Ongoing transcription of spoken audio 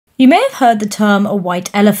You may have heard the term a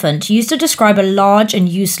white elephant used to describe a large and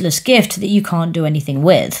useless gift that you can't do anything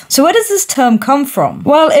with. So where does this term come from?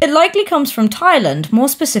 Well, it likely comes from Thailand, more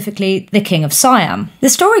specifically the King of Siam. The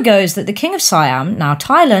story goes that the King of Siam, now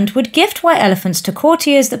Thailand, would gift white elephants to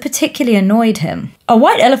courtiers that particularly annoyed him. A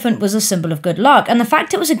white elephant was a symbol of good luck, and the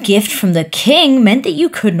fact it was a gift from the king meant that you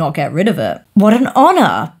could not get rid of it. What an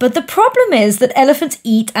honor! But the problem is that elephants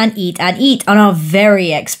eat and eat and eat and are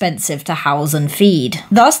very expensive to house and feed.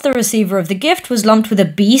 Thus, the receiver of the gift was lumped with a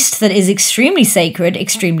beast that is extremely sacred,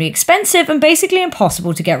 extremely expensive, and basically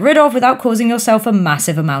impossible to get rid of without causing yourself a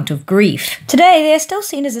massive amount of grief. Today, they are still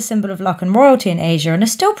seen as a symbol of luck and royalty in Asia and are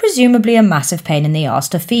still presumably a massive pain in the arse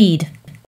to feed.